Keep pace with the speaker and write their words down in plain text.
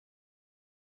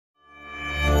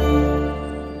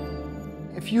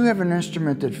if you have an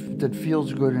instrument that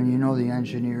feels good and you know the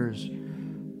engineers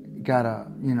got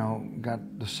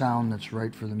the sound that's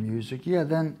right for the music, yeah,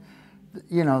 then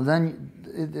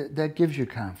that gives you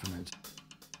confidence.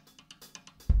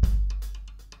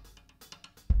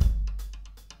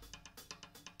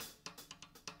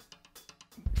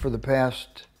 For the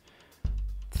past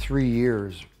 3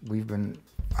 years,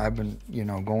 I've been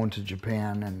going to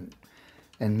Japan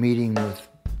and meeting with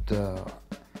the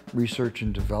research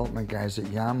and development guys at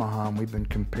Yamaha, and we've been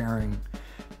comparing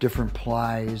different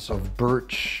plies of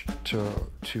birch to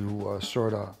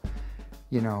sort of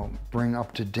bring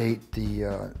up to date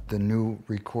the new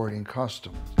recording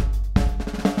customs.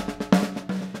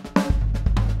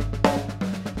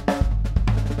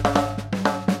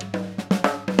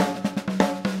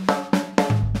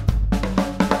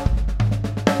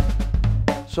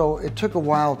 So it took a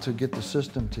while to get the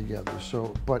system together.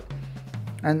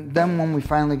 And then when we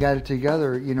finally got it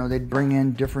together, they'd bring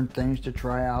in different things to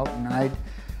try out, and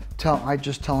I'd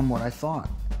just tell them what I thought.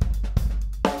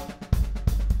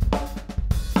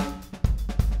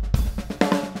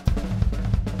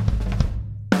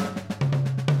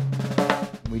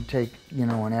 We'd take,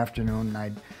 an afternoon, and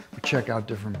I'd check out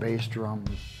different bass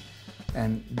drums,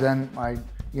 and then I'd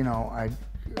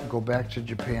go back to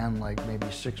Japan like maybe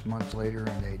 6 months later,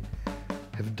 and they'd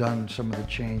have done some of the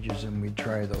changes, and we'd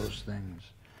try those things.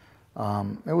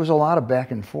 It was a lot of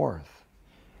back and forth,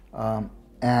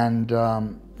 and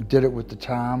did it with the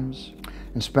toms,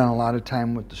 and spent a lot of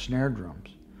time with the snare drums.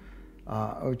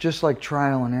 It was just like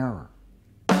trial and error.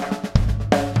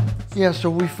 Yeah, so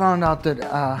we found out that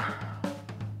a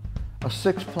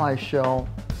 6-ply shell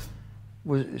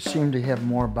seemed to have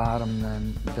more bottom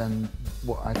than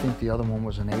well, I think the other one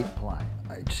was an 8-ply.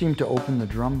 It seemed to open the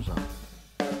drums up.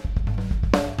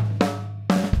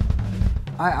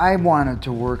 I wanted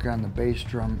to work on the bass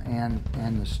drum and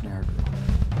the snare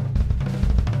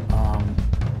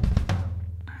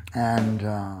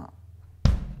drum.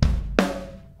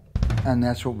 And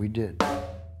that's what we did.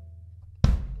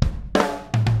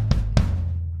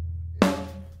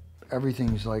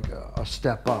 Everything's like a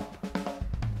step up.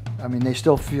 I mean, they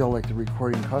still feel like the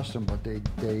recording custom, but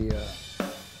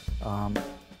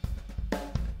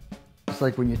it's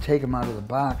like when you take them out of the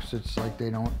box, it's like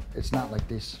it's not like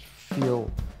they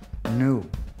feel new.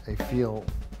 They feel,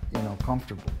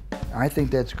 comfortable. I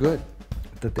think that's good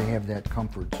that they have that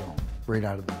comfort zone right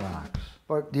out of the box.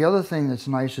 But the other thing that's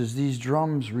nice is these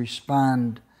drums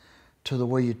respond to the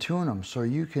way you tune them, so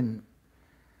you can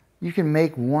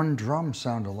make one drum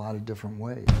sound a lot of different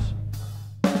ways.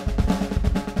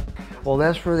 Well,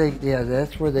 that's where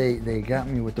they got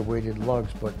me with the weighted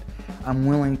lugs, but I'm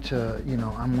willing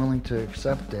to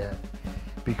accept that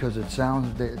because it sounds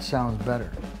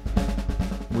better.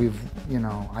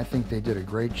 I think they did a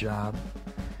great job.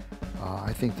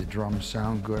 I think the drums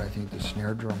sound good. I think the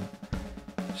snare drum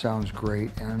sounds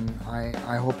great, and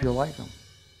I hope you like them.